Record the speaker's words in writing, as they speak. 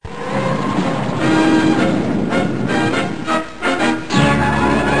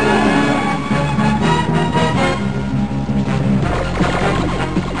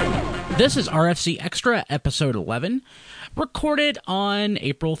This is RFC Extra, episode 11, recorded on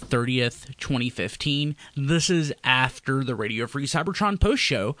April 30th, 2015. This is after the Radio Free Cybertron post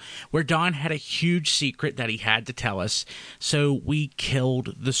show, where Don had a huge secret that he had to tell us, so we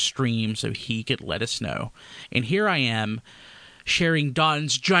killed the stream so he could let us know. And here I am, sharing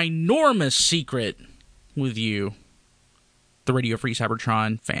Don's ginormous secret with you, the Radio Free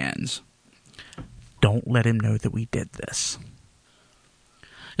Cybertron fans. Don't let him know that we did this.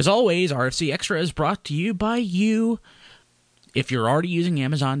 As always, RFC Extra is brought to you by you. If you're already using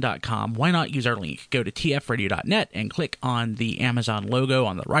Amazon.com, why not use our link? Go to tfradio.net and click on the Amazon logo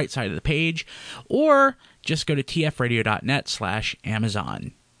on the right side of the page, or just go to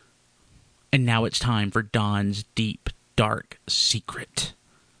tfradio.net/Amazon. And now it's time for Don's deep, dark secret.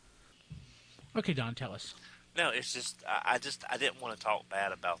 Okay, Don, tell us. No, it's just I didn't want to talk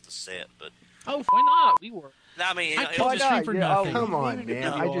bad about the set, but Oh, why not? We were. no, I mean, I it killed was the stream for nothing. Come on, man.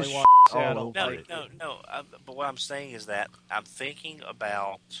 No, I just no. But what I'm saying is that I'm thinking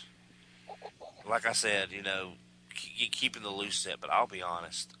about, like I said, keeping the loose set. But I'll be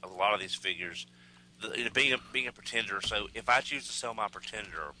honest, a lot of these figures, being a pretender. So if I choose to sell my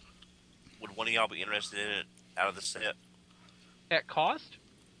pretender, would one of y'all be interested in it out of the set? At cost?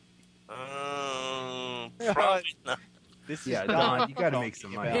 Probably not. Don, you got to make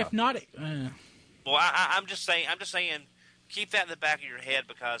some money. If not, Well, I'm just saying, keep that in the back of your head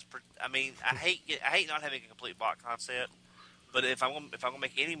because I hate not having a complete bot concept. But if I'm gonna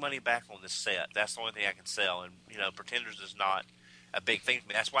make any money back on this set, that's the only thing I can sell. And Pretenders is not a big thing for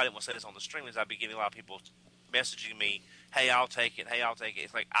me. That's why I didn't want to say this on the stream. Is I'd be getting a lot of people messaging me, "Hey, I'll take it. Hey, I'll take it."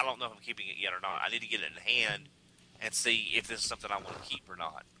 It's like I don't know if I'm keeping it yet or not. I need to get it in hand and see if this is something I want to keep or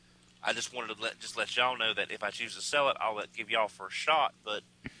not. I just wanted to let y'all know that if I choose to sell it, I'll give y'all for a shot. But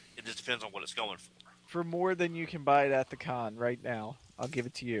it just depends on what it's going for. For more than you can buy it at the con right now. I'll give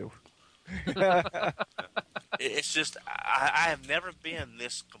it to you. It's just I have never been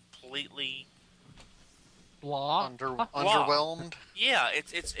this completely underwhelmed. Yeah,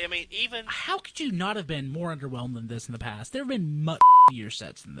 it's. I mean, even how could you not have been more underwhelmed than this in the past? There have been much year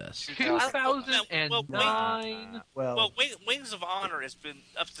sets than this. 2009. Well, Wings of Honor has been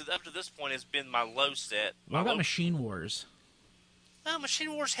up to this point has been my low set. What about Machine Wars? No,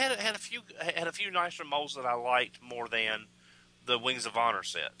 Machine Wars had a few nicer molds that I liked more than the Wings of Honor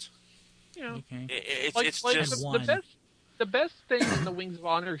set. Okay. It's just the best thing in the Wings of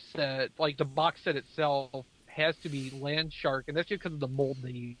Honor set, like the box set itself, has to be Land Shark, and that's just because of the mold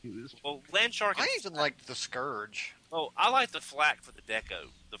they used. Well, Land Shark. I even liked the Scourge. Oh, I like the flak for the deco.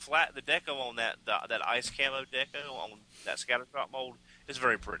 The deco on that ice camo deco on that Scattershot mold is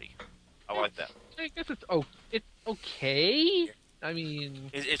very pretty. I like that. I guess it's okay. I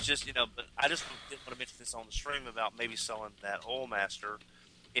mean, it's just but I just didn't want to mention this on the stream about maybe selling that Oil Master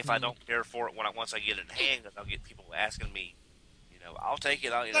if I don't care for it once I get it in hand, because I'll get people asking me, I'll take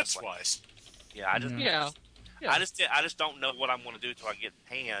it. That's wise. Yeah, I just I just don't know what I'm going to do until I get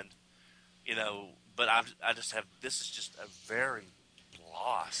in hand, But I just have this is just a very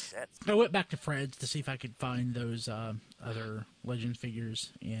blah set. I went back to Fred's to see if I could find those other Legend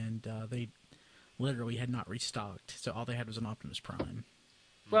figures, and they literally had not restocked, so all they had was an Optimus Prime.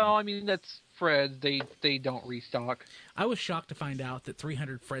 Well, I mean, that's Fred's. They don't restock. I was shocked to find out that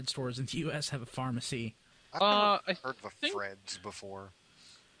 300 Fred stores in the U.S. have a pharmacy. I've never heard of a Fred's before.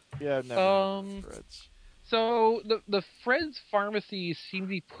 Yeah, I've never heard of Fred's. So the Fred's pharmacies seem to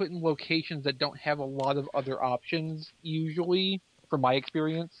be put in locations that don't have a lot of other options, usually, from my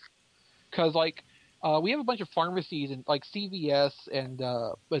experience. Because, we have a bunch of pharmacies in CVS and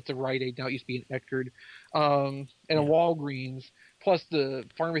it's a Rite Aid now. It used to be an Eckerd, and a Walgreens, plus the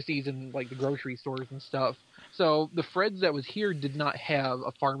pharmacies in the grocery stores and stuff. So the Fred's that was here did not have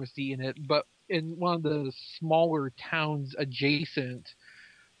a pharmacy in it, but in one of the smaller towns adjacent,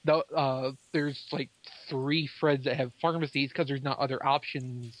 there's 3 Fred's that have pharmacies because there's not other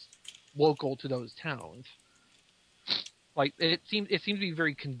options local to those towns. It seems to be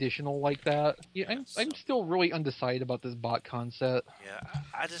very conditional like that. Yeah, I'm still really undecided about this bot concept. Yeah,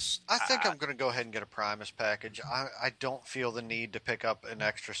 I think I'm going to go ahead and get a Primus package. I don't feel the need to pick up an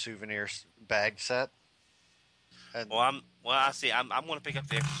extra souvenir bag set. And I'm going to pick up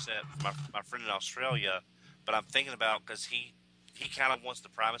the extra set for my friend in Australia, but I'm thinking about because he kind of wants the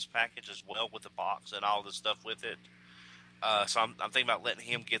Primus package as well with the box and all the stuff with it. So I'm thinking about letting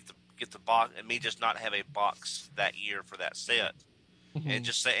him get the box and me just not have a box that year for that set, and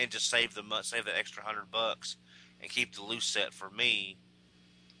just save the extra $100 and keep the loose set for me,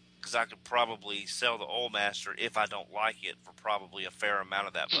 because I could probably sell the Oil Master if I don't like it for probably a fair amount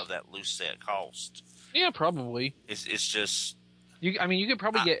of that loose set cost. Yeah, probably. It's just You could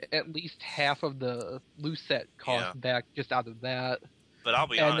probably get at least half of the loose set cost back just out of that. But I'll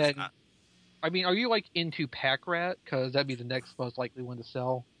be honest. Then, are you like into Pack Rat? Because that'd be the next most likely one to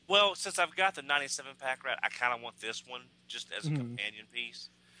sell. Well, since I've got the 97 Pack Rat, I kind of want this one just as a companion piece.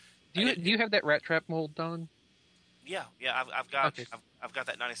 Do you have that Rat Trap mold done? Yeah. I've got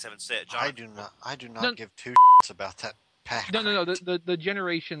that 97 set. Jonathan, I do not give two about that pack. No. The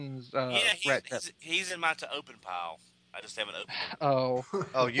Generations. Rat Trap. He's in my to open pile. I just haven't opened him.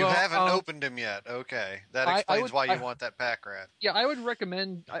 Oh, you haven't opened him yet. Okay, that explains why you want that Pack Rat. Yeah, I would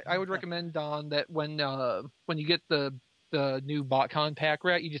recommend. I would recommend, Don, that when you get the new BotCon Pack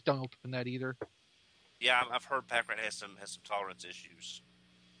Rat, you just don't open that either. Yeah, I've heard Pack Rat has some tolerance issues.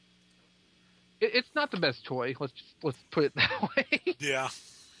 It's not the best toy. Let's put it that way. Yeah.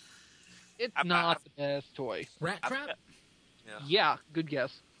 It's not the best toy. Rat Trap? Yeah, good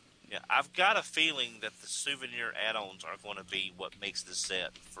guess. Yeah, I've got a feeling that the souvenir add-ons are going to be what makes the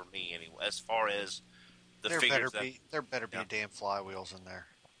set for me anyway. As far as the figures, there better be damn flywheels in there.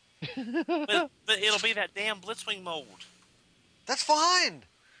 but it'll be that damn Blitzwing mold. That's fine.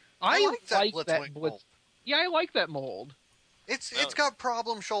 I like that Blitzwing mold. Yeah, I like that mold. It's got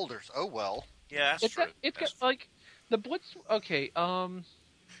problem shoulders. Oh well. Yeah, that's true. It's got like the Blitz. Okay,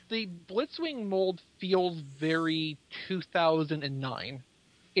 the Blitzwing mold feels very 2009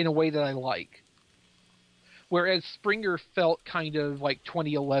 in a way that I like. Whereas Springer felt kind of like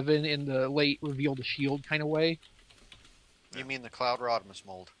 2011 in the late Reveal the Shield kind of way. You mean the Cloud Rodimus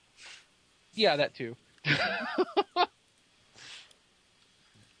mold? Yeah, that too.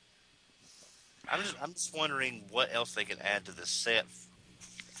 I'm just wondering what else they can add to the set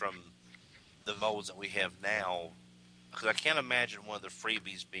from the molds that we have now, because I can't imagine one of the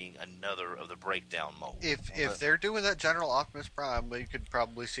freebies being another of the breakdown molds. If they're doing that General Optimus Prime, we could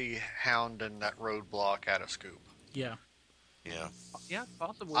probably see Hound and that Roadblock at a scoop. Yeah. Yeah,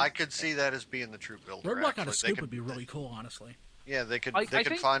 possibly. I could see that as being the troop builder. Roadblock at a scoop would be really cool, honestly. Yeah, they could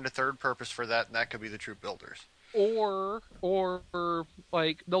find a third purpose for that, and that could be the troop builders. Or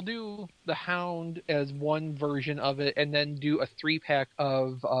like they'll do the Hound as one version of it, and then do a 3-pack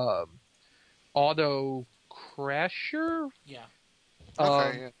of Auto Crasher. Yeah.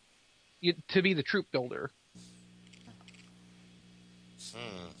 To be the troop builder.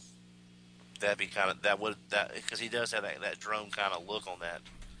 That'd be because he does have that drone kind of look on that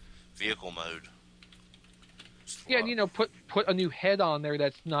vehicle mode. Yeah, and put a new head on there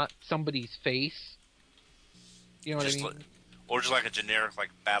that's not somebody's face. You know what I mean? Or just like a generic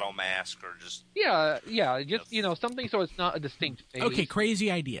battle mask, or just something so it's not a distinct face. Okay, crazy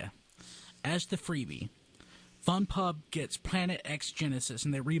idea. As the freebie, FunPub gets Planet X Genesis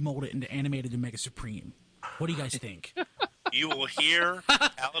and they remold it into animated Omega Supreme. What do you guys think? You will hear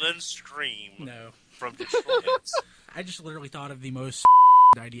Paladin scream from Detroit. I just literally thought of the most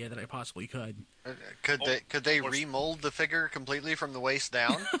idea that I possibly could. Could they remold the figure completely from the waist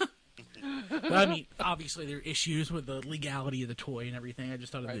down? Well, I mean, obviously there are issues with the legality of the toy and everything. I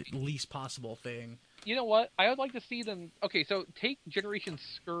just thought of the least possible thing. You know what? I would like to see them... Okay, so take Generation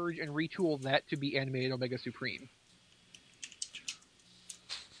Scourge and retool that to be animated Omega Supreme.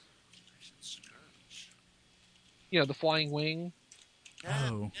 The flying wing.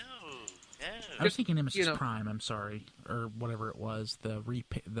 No. I was thinking Nemesis Prime. I'm sorry, or whatever it was. The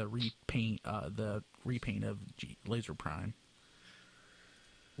repaint of Laser Prime.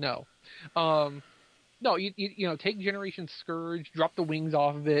 No, no. You take Generation Scourge, drop the wings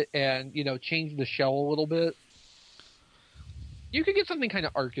off of it, and change the shell a little bit. You could get something kind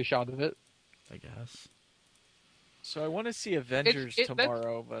of arcish out of it, I guess. So I want to see Avengers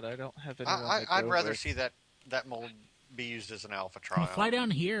tomorrow, but I don't have anyone. I'd rather see that mold be used as an alpha trial. Well, fly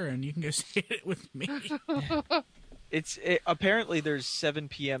down here and you can go see it with me. Apparently there's 7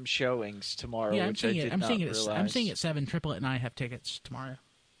 p.m. showings tomorrow. Yeah, I'm seeing it at 7. Triplet and I have tickets tomorrow.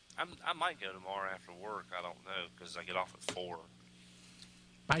 I might go tomorrow after work. I don't know because I get off at 4.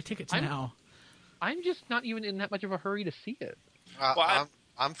 Buy tickets now. I'm just not even in that much of a hurry to see it.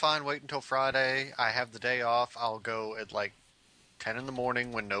 I'm fine. Wait until Friday. I have the day off. I'll go at 10 in the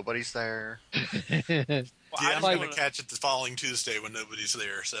morning when nobody's there. I'm going to catch it the following Tuesday when nobody's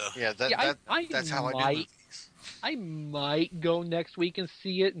there. So that's how I do movies. I might go next week and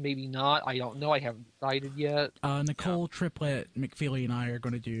see it. Maybe not. I don't know. I haven't decided yet. Nicole, Triplet, McFeely, and I are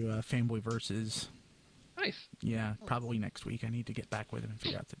going to do Fanboy Versus. Nice. Yeah, probably next week. I need to get back with him and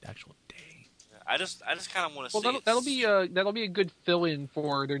figure out the actual day. I just kind of want to see. Well, that'll be a good fill-in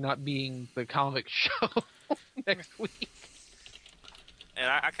for there not being the comic show next week. And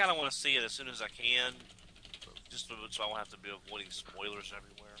I kind of want to see it as soon as I can, just so I won't have to be avoiding spoilers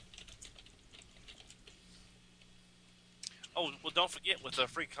everywhere. Oh well, don't forget with the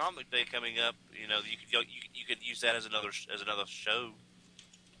free comic day coming up, you could use that as another show.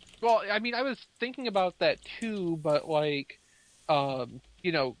 Well, I mean, I was thinking about that too, but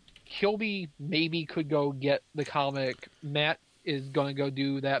Kilby maybe could go get the comic. Matt is going to go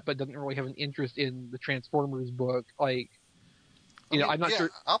do that, but doesn't really have an interest in the Transformers book. I'm not sure.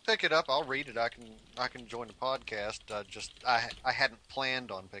 I'll pick it up. I'll read it. I can join the podcast. I hadn't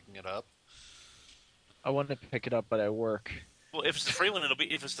planned on picking it up. I want to pick it up, but I work. Well, if it's the free one, it'll be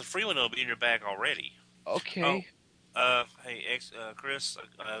in your bag already. Okay. Hey, Chris,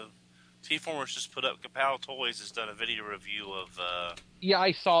 T-Formers just put up. Kapow Toys has done a video review of. Yeah,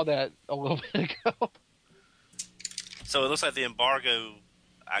 I saw that a little bit ago. So it looks like the embargo,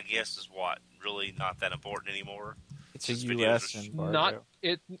 I guess, is really not that important anymore. It's a U.S. embargo.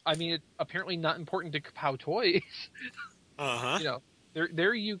 It's apparently not important to Kapow Toys. Uh-huh.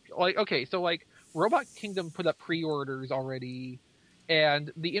 Robot Kingdom put up pre-orders already, and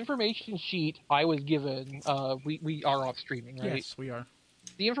the information sheet I was given, we are off streaming, right? Yes, we are.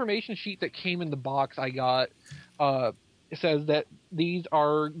 The information sheet that came in the box I got says that these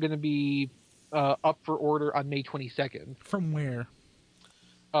are going to be up for order on May 22nd. From where?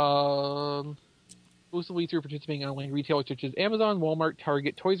 Exclusively through participating online retailers such as Amazon, Walmart,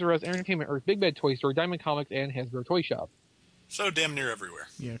 Target, Toys R Us, Entertainment Earth, Big Bad Toy Store, Diamond Comics, and Hasbro Toy Shop. So damn near everywhere.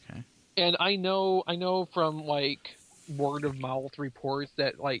 Yeah, okay. And I know from word of mouth reports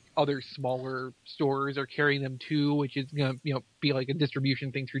that other smaller stores are carrying them too, which is gonna be like a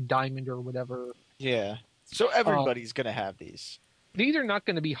distribution thing through Diamond or whatever. Yeah. So everybody's gonna have these. These are not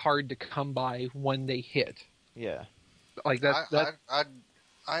going to be hard to come by when they hit. Yeah.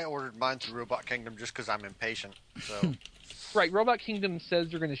 I ordered mine through Robot Kingdom just because I'm impatient. So. Right, Robot Kingdom says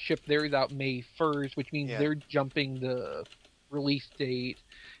they're going to ship theirs out May 1st, which means they're jumping the release date.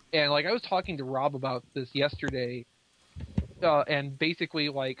 And I was talking to Rob about this yesterday, and basically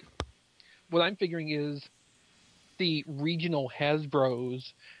what I'm figuring is the regional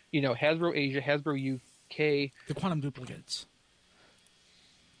Hasbros, Hasbro Asia, Hasbro UK, the quantum duplicates.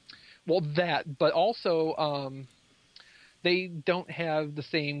 Well, that, but also they don't have the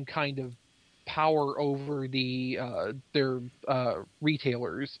same kind of power over their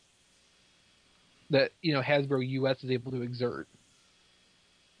retailers that Hasbro US is able to exert.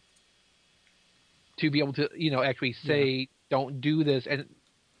 To be able to, actually say, don't do this. And,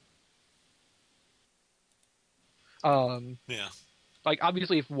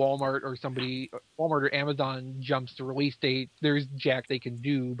 obviously if Walmart or Amazon jumps the release date, there's jack they can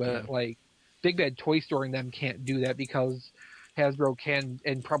do, but Big Bad Toy Store and them can't do that because Hasbro can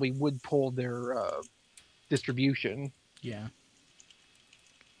and probably would pull their distribution. Yeah.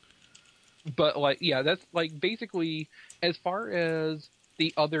 But that's basically as far as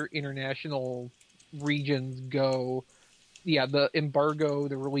the other international regions go, the embargo,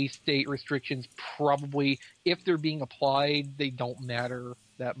 the release date restrictions probably, if they're being applied, they don't matter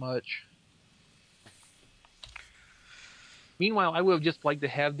that much. Meanwhile, I would have just liked to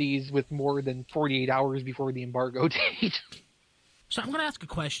have these with more than 48 hours before the embargo date. So I'm going to ask a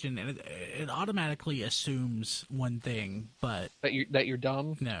question, and it automatically assumes one thing, but... That you're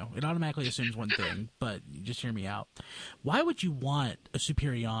dumb? No, it automatically assumes one thing, but just hear me out. Why would you want a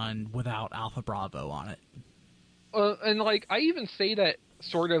Superion without Alpha Bravo on it? And I even say that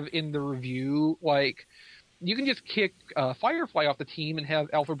sort of in the review, you can just kick Firefly off the team and have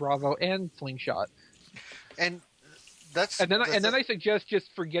Alpha Bravo and Slingshot. And then I suggest just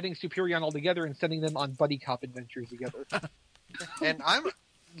forgetting Superion altogether and sending them on buddy cop adventures together. And I'm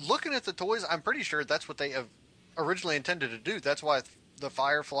looking at the toys. I'm pretty sure that's what they have originally intended to do. That's why the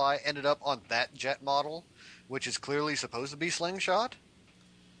Firefly ended up on that jet model, which is clearly supposed to be Slingshot.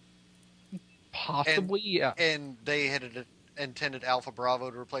 Possibly, yeah. And they had intended Alpha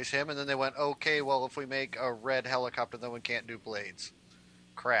Bravo to replace him, and then they went, okay, well, if we make a red helicopter, then we can't do blades.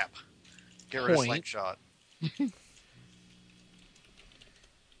 Crap. Get rid of Slingshot.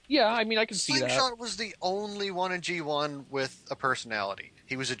 Yeah, I mean, I can see that. Slingshot was the only one in G1 with a personality.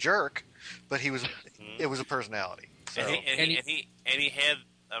 He was a jerk, but it was a personality. So. And he had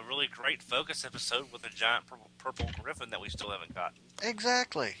a really great focus episode with a giant purple griffin that we still haven't gotten.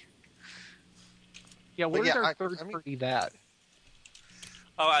 Exactly. Yeah, where's our third party that?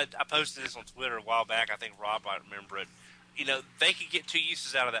 Oh, I posted this on Twitter a while back. I think Rob might remember it. They could get two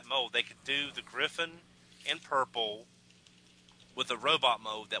uses out of that mold. They could do the griffin in purple with a robot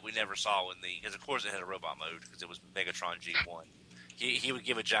mode that we never saw because of course it had a robot mode because it was Megatron G1. He would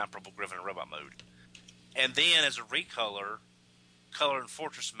give a giant purple griffin a robot mode. And then as a recolor, color in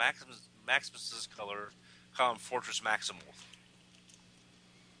Fortress Maximus's color, call him Fortress Maximal.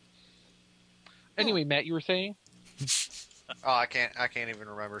 Anyway, Matt, you were saying? Oh, I can't even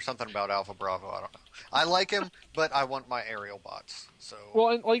remember. Something about Alpha Bravo. I don't know. I like him, but I want my aerial bots. So well,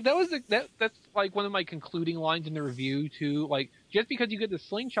 and like that's like one of my concluding lines in the review too. Like, just because you get the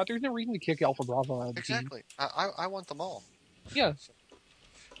slingshot, there's no reason to kick Alpha Bravo out of the team. exactly. I want them all. Yeah. So,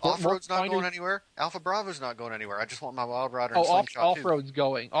 Off-road's not going anywhere. Alpha Bravo's not going anywhere. I just want my Wild Rider and Slingshot off-road's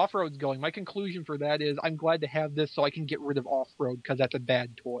going. Off-road's going. My conclusion for that is I'm glad to have this so I can get rid of off-road because that's a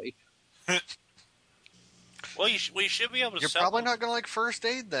bad toy. Well, you should be able to. You're probably not going to like First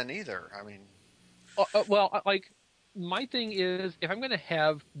Aid then either. I mean, like my thing is if I'm going to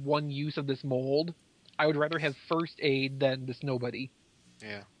have one use of this mold, I would rather have First Aid than this Nobody.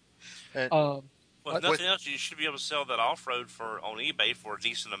 Yeah. Well, if nothing else, you should be able to sell that off-road on eBay for a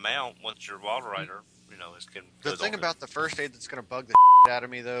decent amount once your Wild Rider, is good. The thing about the First Aid that's going to bug the out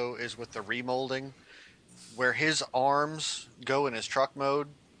of me, though, is with the remolding, where his arms go in his truck mode.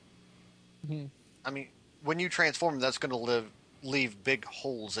 Mm-hmm. I mean, when you transform him, that's going to leave big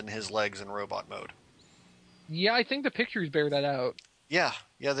holes in his legs in robot mode. Yeah, I think the pictures bear that out. Yeah,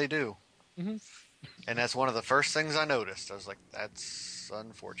 they do. Mm-hmm. And that's one of the first things I noticed. I was like, that's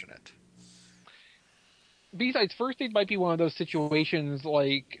unfortunate. Besides, First Aid might be one of those situations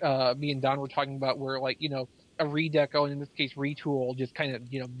like me and Don were talking about where, like, a redeco, and in this case retool, just kind of,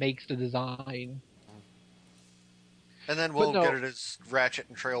 makes the design. And then we'll get it as Ratchet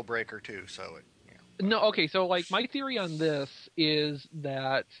and Trailbreaker too, so it... No, okay, so, like, my theory on this is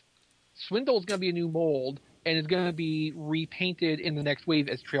that Swindle's going to be a new mold, and is going to be repainted in the next wave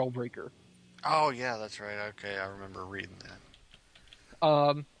as Trailbreaker. Oh, yeah, that's right. Okay, I remember reading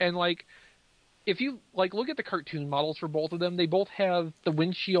that. And, like... If you look at the cartoon models for both of them, they both have the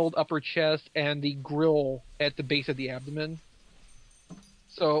windshield upper chest and the grill at the base of the abdomen.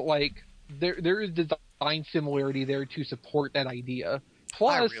 So like there is design similarity there to support that idea.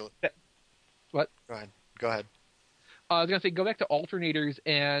 Plus, what? Go ahead. I was gonna say go back to alternators,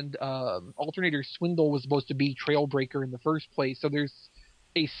 and alternator Swindle was supposed to be Trailbreaker in the first place. So there's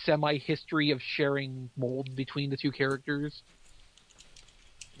a semi-history of sharing molds between the two characters.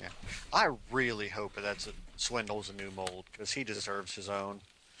 Yeah, I really hope that Swindle's a new mold because he deserves his own.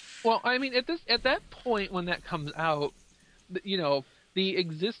 Well, I mean, at that point when that comes out, the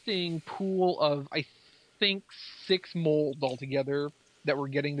existing pool of I think 6 molds altogether that we're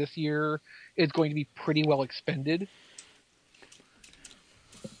getting this year is going to be pretty well expended.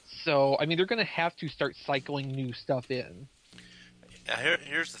 So, I mean, they're going to have to start cycling new stuff in.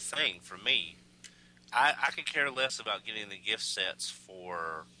 Here's the thing for me. I could care less about getting the gift sets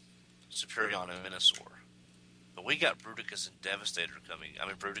for Superion and Venusaur. But we got Bruticus and Devastator coming. I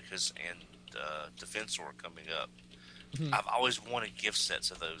mean, Bruticus and Defensor coming up. Mm-hmm. I've always wanted gift sets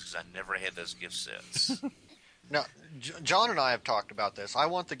of those because I never had those gift sets. Now, John and I have talked about this. I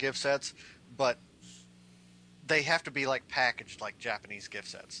want the gift sets, but they have to be like packaged like Japanese gift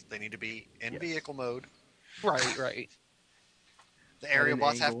sets. They need to be in vehicle mode. Right. The aerial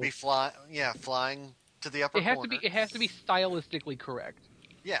bots have to be flying to the upper corner. It has to be stylistically correct.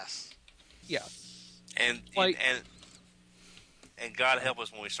 Yes. Yeah. And God help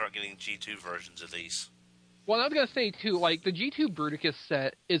us when we start getting G2 versions of these. Well, I was going to say, too, like, the G2 Bruticus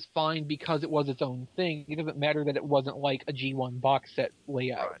set is fine because it was its own thing. It doesn't matter that it wasn't, like, a G1 box set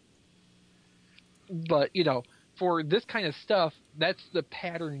layout. Right. But, for this kind of stuff, that's the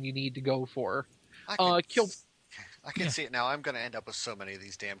pattern you need to go for. I can see it now. I'm going to end up with so many of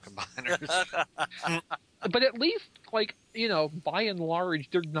these damn combiners. But at least, like, by and large,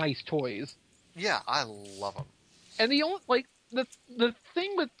 they're nice toys. Yeah, I love them. And the only, like, the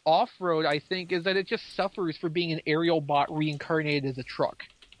thing with off-road, I think, is that it just suffers for being an aerial bot reincarnated as a truck.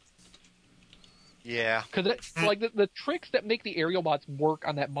 Yeah. Because, like, the tricks that make the aerial bots work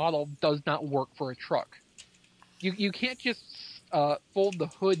on that model does not work for a truck. You can't just fold the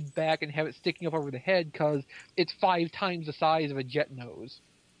hood back and have it sticking up over the head because it's 5 times the size of a jet nose.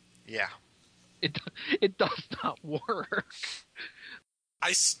 Yeah. It does not work.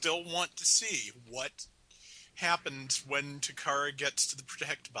 I still want to see what happens when Takara gets to the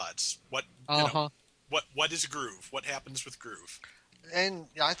Protect bots. What is Groove? What happens with Groove? And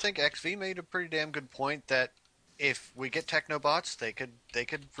I think XV made a pretty damn good point that if we get Technobots, they could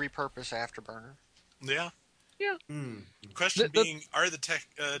repurpose Afterburner. Yeah. Yeah. Question being, are the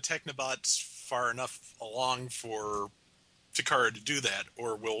Technobots far enough along for Takara to do that,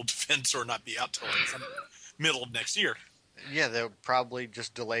 or will Defensor not be out till middle of next year? Yeah, they'll probably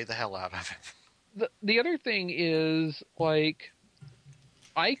just delay the hell out of it. The other thing is, like,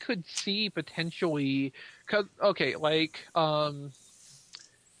 I could see potentially, Hasui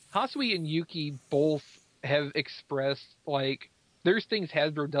and Yuki both have expressed, like, there's things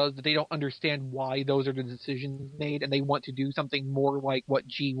Hasbro does that they don't understand why those are the decisions made, and they want to do something more like what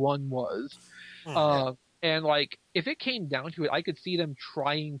G1 was. And like, if it came down to it, I could see them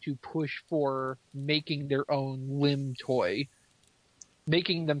trying to push for making their own limb toy,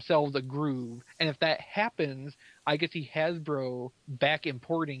 making themselves a groove. And if that happens, I could see Hasbro back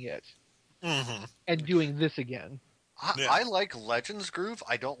importing it and doing this again. I like Legends Groove.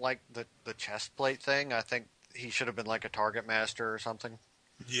 I don't like the chest plate thing. I think he should have been like a Target Master or something.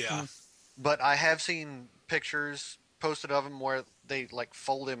 Yeah. But I have seen pictures posted of him where they like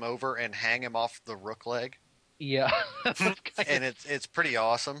fold him over and hang him off the rook leg. Yeah. And it's pretty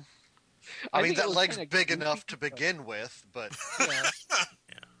awesome. I mean, that leg's big enough to begin with, but... Yeah.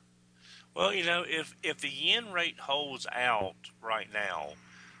 Well, you know, if the yen rate holds out right now,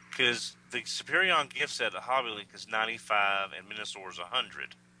 because the Superion gift set at Hobby Link is 95 and Minosaur's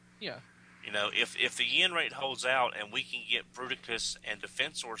 100. Yeah. You know, if the yen rate holds out and we can get Bruticus and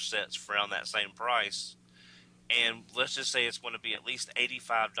Defensor sets for around that same price, and let's just say it's going to be at least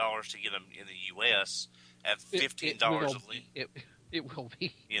 $85 to get them in the U.S. at $15 at least. It will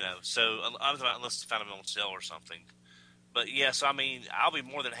be. You know, so unless they found them on sale or something. But yes, I mean, I'll be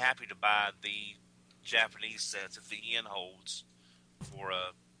more than happy to buy the Japanese sets if the yen holds for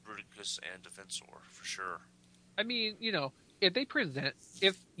Bruticus and Defensor for sure. I mean, you know,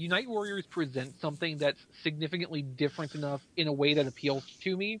 if Unite Warriors present something that's significantly different enough in a way that appeals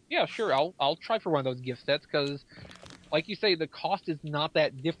to me, yeah, sure, I'll try for one of those gift sets because, like you say, the cost is not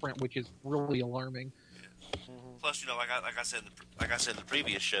that different, which is really alarming. Plus, you know, like I said in the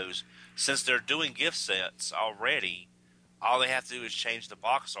previous shows, since they're doing gift sets already, all they have to do is change the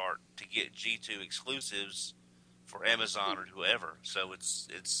box art to get G2 exclusives for Amazon or whoever. So it's.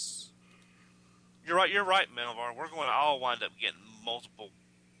 You're right, Melvar. We're going to all wind up getting multiple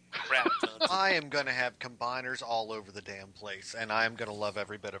crap tons. I am going to have combiners all over the damn place, and I am going to love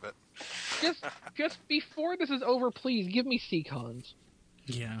every bit of it. Just before this is over, please give me Seacons.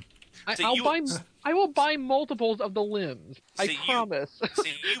 Yeah. I will buy multiples of the limbs. I promise.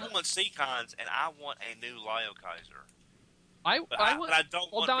 You want Seacons, and I want a new Lio Kaiser. I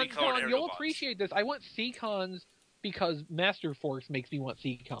don't want Don, you'll appreciate this. I want Seacons because Master Force makes me want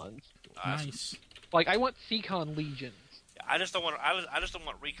Seacons. Nice. Like, I want Seacon Legions. I just don't want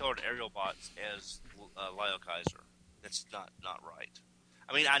recolored aerial bots as Lio Kaiser. That's not right.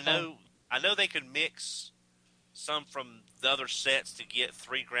 I mean, I know they could mix some from the other sets to get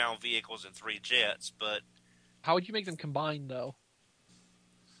 3 ground vehicles and 3 jets, but how would you make them combine though?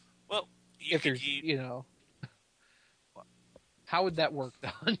 Well, how would that work,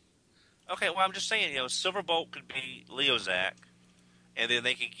 Don? Okay, well, I'm just saying, you know, Silverbolt could be Leozak, and then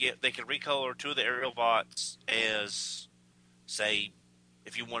they could recolor 2 of the aerial bots as, say,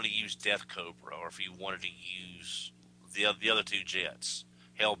 if you wanted to use Death Cobra, or if you wanted to use the other 2 jets,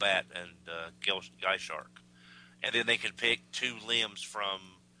 Hellbat and Guy Shark, and then they could pick 2 limbs from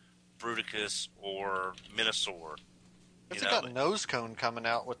Bruticus or Minosaur. It's got Nose Cone coming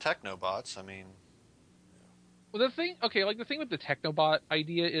out with Technobots. I mean, well, the thing with the Technobot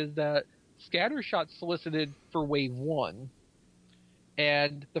idea is that Scattershot solicited for Wave 1,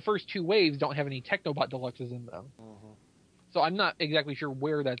 and the first 2 waves don't have any Technobot Deluxes in them. Mm-hmm. So I'm not exactly sure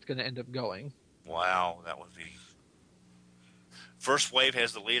where that's going to end up going. Wow, that would be... First wave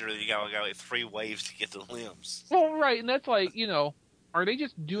has the leader, you got like 3 waves to get the limbs. Well, right, and that's like, you know, are they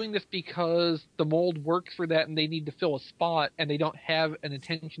just doing this because the mold works for that and they need to fill a spot and they don't have an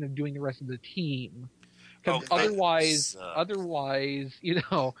intention of doing the rest of the team? Because otherwise, you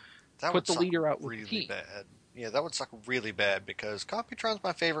know, that put the leader out with really the team. Bad. Yeah, that would suck really bad because Computron's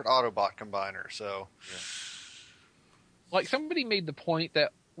my favorite Autobot combiner, so... Yeah. Like, somebody made the point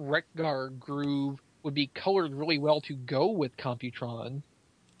that Rekgar Groove would be colored really well to go with Computron.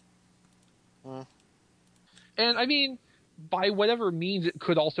 And, I mean, by whatever means, it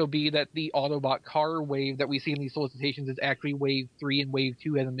could also be that the Autobot car wave that we see in these solicitations is actually Wave 3 and Wave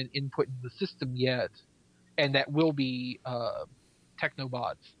 2 hasn't been input in the system yet. And that will be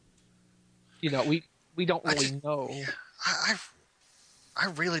Technobots. You know, we don't really know. I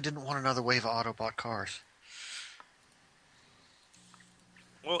really didn't want another wave of Autobot cars.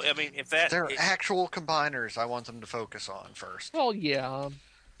 Well, I mean, if they're actual combiners, I want them to focus on first. Well, yeah.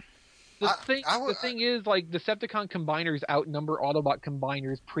 The thing is, like, Decepticon combiners outnumber Autobot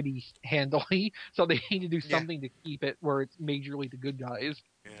combiners pretty handily, so they need to do something to keep it where it's majorly the good guys.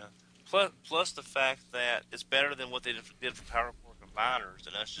 Yeah. Plus the fact that it's better than what they did for Power Core combiners,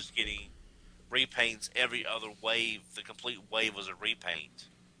 and us just getting repaints every other wave. The complete wave was a repaint.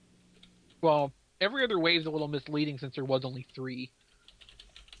 Well, every other wave is a little misleading since there was only 3.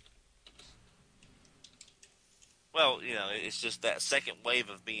 Well, it's just that second wave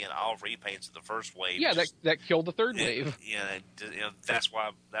of being all repaints of the first wave. Yeah, that killed the third wave. That's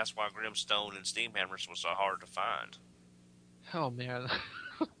why Grimstone and Steam Hammers was so hard to find. Oh man.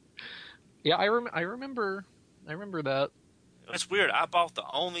 Yeah, I remember that. It's weird. I bought the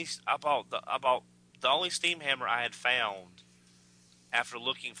only Steam Hammer I had found after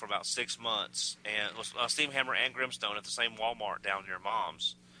looking for about 6 months, and it was Steam Hammer and Grimstone at the same Walmart down near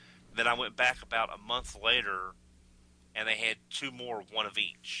Mom's. Then I went back about a month later, and they had 2 more, one of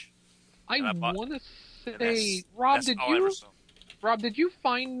each. I want to say, Rob, did you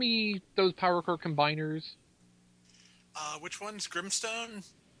find me those Power Core combiners? Which ones? Grimstone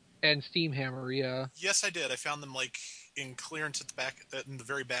and Steam Hammer, yeah. Yes, I did. I found them in clearance at the back, in the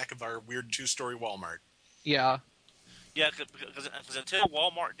very back of our weird 2-story Walmart. Yeah. Yeah, because until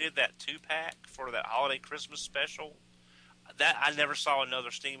Walmart did that 2-pack for that holiday Christmas special, that I never saw another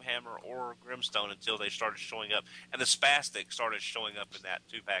Steam Hammer or Grimstone until they started showing up, and the Spastic started showing up in that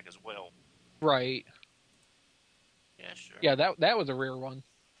 2-pack as well. Right. Yeah, sure. Yeah, that was a rare one.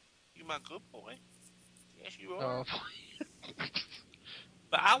 You my good boy. Yes, you are.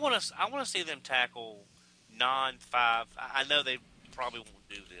 But I want to see them tackle non-5. I know they probably won't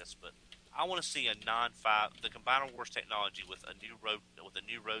do this, but I want to see a non-5, the Combiner Wars technology with a new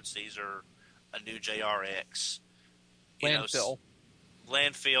Road Caesar, a new JRX, landfill.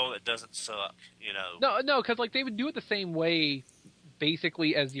 Landfill that doesn't suck, No, because they would do it the same way,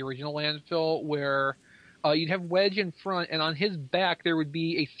 basically as the original landfill, where you'd have Wedge in front, and on his back there would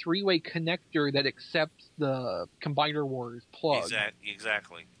be a 3-way connector that accepts the Combiner Wars plug.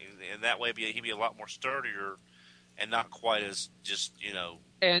 Exactly. And that way he'd be a lot more sturdier and not quite as just,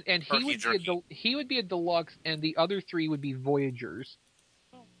 And he would be a deluxe, and the other 3 would be Voyagers.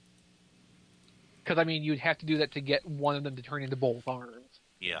 Because, you'd have to do that to get one of them to turn into both arms.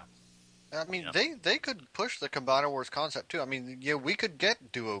 Yeah. They could push the Combiner Wars concept, too. We could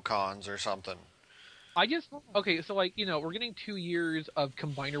get Duocons or something. We're getting 2 years of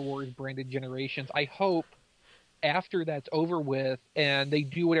Combiner Wars branded generations. I hope after that's over with and they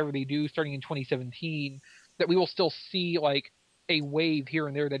do whatever they do starting in 2017 that we will still see a wave here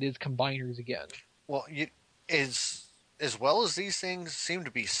and there that is combiners again. Well, as well as these things seem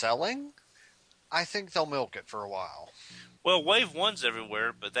to be selling, I think they'll milk it for a while. Well, Wave 1's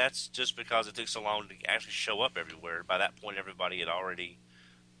everywhere, but that's just because it took so long to actually show up everywhere. By that point, everybody had already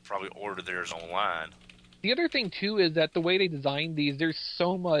probably ordered theirs online. The other thing, too, is that the way they designed these, they're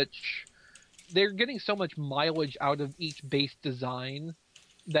getting so much mileage out of each base design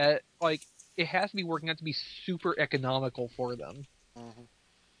that, it has to be working out to be super economical for them. Mm-hmm.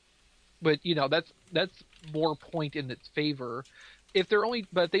 But, that's more point in its favor. If they only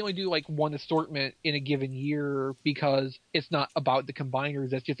do one assortment in a given year because it's not about the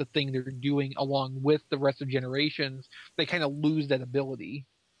combiners, that's just a thing they're doing along with the rest of generations, they kind of lose that ability.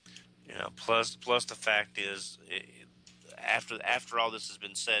 Plus the fact is, after all this has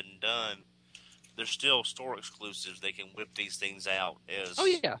been said and done, there's still store exclusives. They can whip these things out as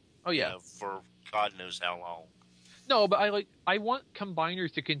for God knows how long. No, but I want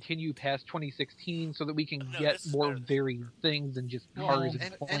combiners to continue past 2016 so that we can get more varied things than just cars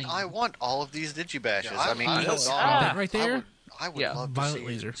and planes. And I want all of these digibashes. That right there. I would love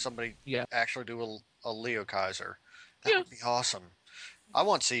to see somebody actually do a Leo Kaiser. That would be awesome. I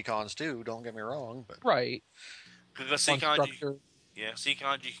want Seacons too. Don't get me wrong, but right. Because Seacons, you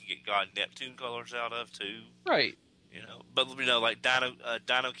can get God Neptune colors out of too. Right. But like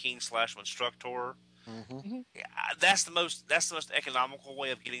Dino King / Monstructor. Mm-hmm. Yeah, that's the most economical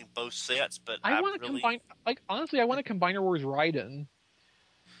way of getting both sets. But I want to combine. Honestly, I want a Combiner Wars Raiden.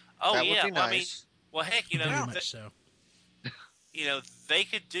 Oh that yeah, would be nice. Heck, very much so. They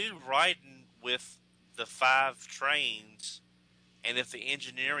could do Raiden with the 5 trains. And if the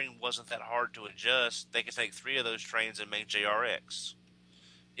engineering wasn't that hard to adjust, they could take 3 of those trains and make JRX.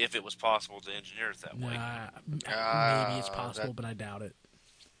 If it was possible to engineer it that way. Maybe it's possible, but I doubt it.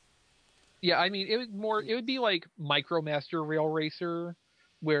 Yeah, it would be like Micromaster Rail Racer,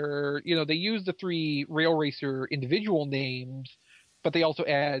 where, they use the 3 Rail Racer individual names, but they also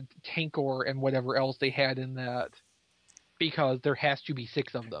add Tankor and whatever else they had in that, because there has to be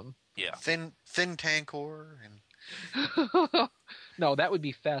 6 of them. Yeah. Thin Tankor and... No, that would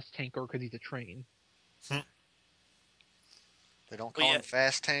be Fast Tankor because he's a train. They don't call him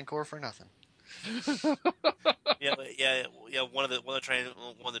Fast Tankor for nothing. Yeah. One of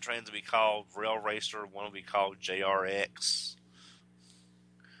the trains will be called Rail Racer. One will be called JRX.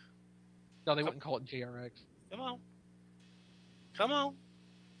 No, they wouldn't call it JRX. Come on.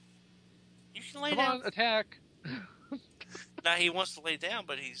 You can lay down. Come on, attack. Now he wants to lay down,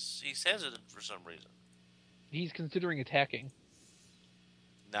 but he says it for some reason. he's considering attacking.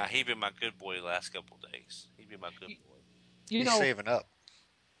 Nah, he'd been my good boy the last couple of days. He'd be my good boy. He's saving up.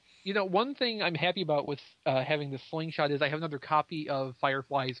 One thing I'm happy about with having the slingshot is I have another copy of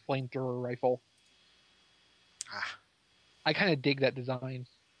Firefly's flamethrower rifle. I kind of dig that design.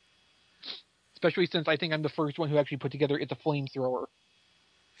 Especially since I think I'm the first one who actually put together it's a flamethrower.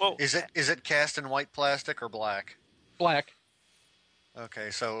 Well, is it cast in white plastic or black? Black.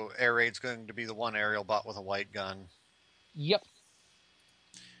 Okay, so Air Raid's going to be the one aerial bot with a white gun. Yep.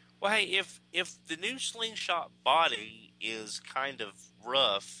 Well, hey, if the new slingshot body is kind of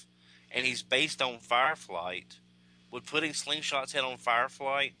rough, and he's based on Fireflight, would putting slingshot's head on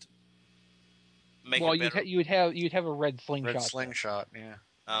Fireflight make it better? you'd have a red slingshot. Red slingshot, yeah.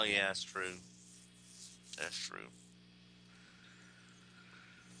 Oh yeah, that's true. That's true.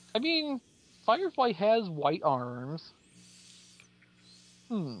 I mean, Firefly has white arms.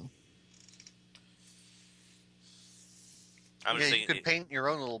 I'm you could paint your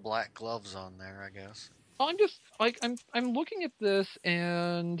own little black gloves on there, I guess. I'm just I'm looking at this,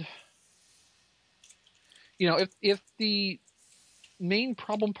 and if the main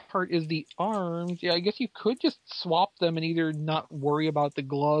problem part is the arms, I guess you could just swap them and either not worry about the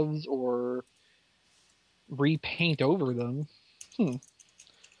gloves or repaint over them. Of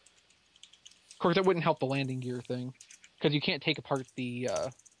course, that wouldn't help the landing gear thing because you can't take apart the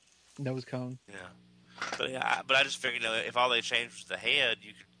nose cone. Yeah, but I just figured, if all they changed was the head,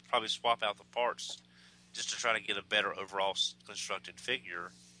 you could probably swap out the parts just to try to get a better overall constructed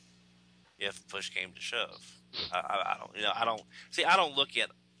figure. If push came to shove, I don't look at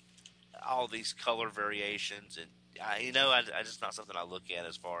all these color variations, and I just not something I look at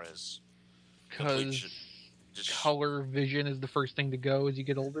as far as because color vision is the first thing to go as you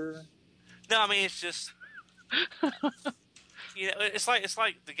get older. No, I mean it's just it's like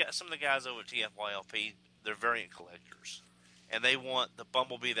some of the guys over at TFYLP, they're variant collectors, and they want the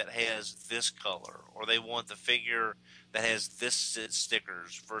Bumblebee that has this color, or they want the figure that has this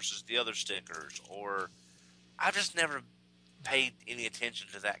stickers versus the other stickers, or I've just never paid any attention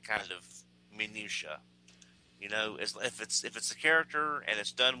to that kind of minutia. If it's a character and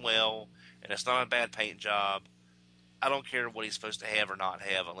it's done well and it's not a bad paint job, I don't care what he's supposed to have or not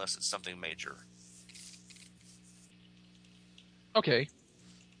have unless it's something major. Okay.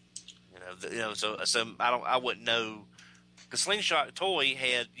 So I wouldn't know. The Slingshot toy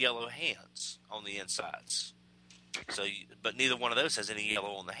had yellow hands on the insides. So, but neither one of those has any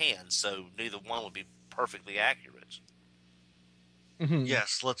yellow on the hands, so neither one would be perfectly accurate. Mm-hmm.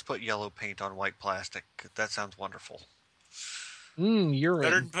 Yes, let's put yellow paint on white plastic. That sounds wonderful. You're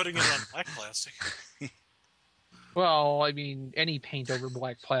better than putting it on black plastic. Well, I mean, any paint over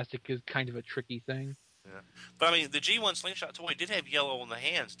black plastic is kind of a tricky thing. Yeah, but I mean, the G1 Slingshot toy did have yellow on the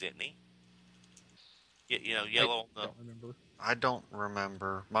hands, didn't he? Yellow. I don't remember. I don't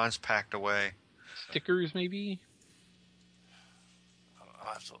remember. Mine's packed away. Stickers, maybe.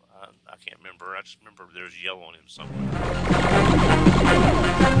 I can't remember. I just remember there's yellow on him somewhere.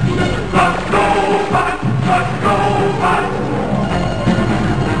 Let's go back! Let's go back!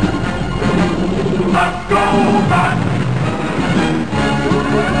 Let's go back!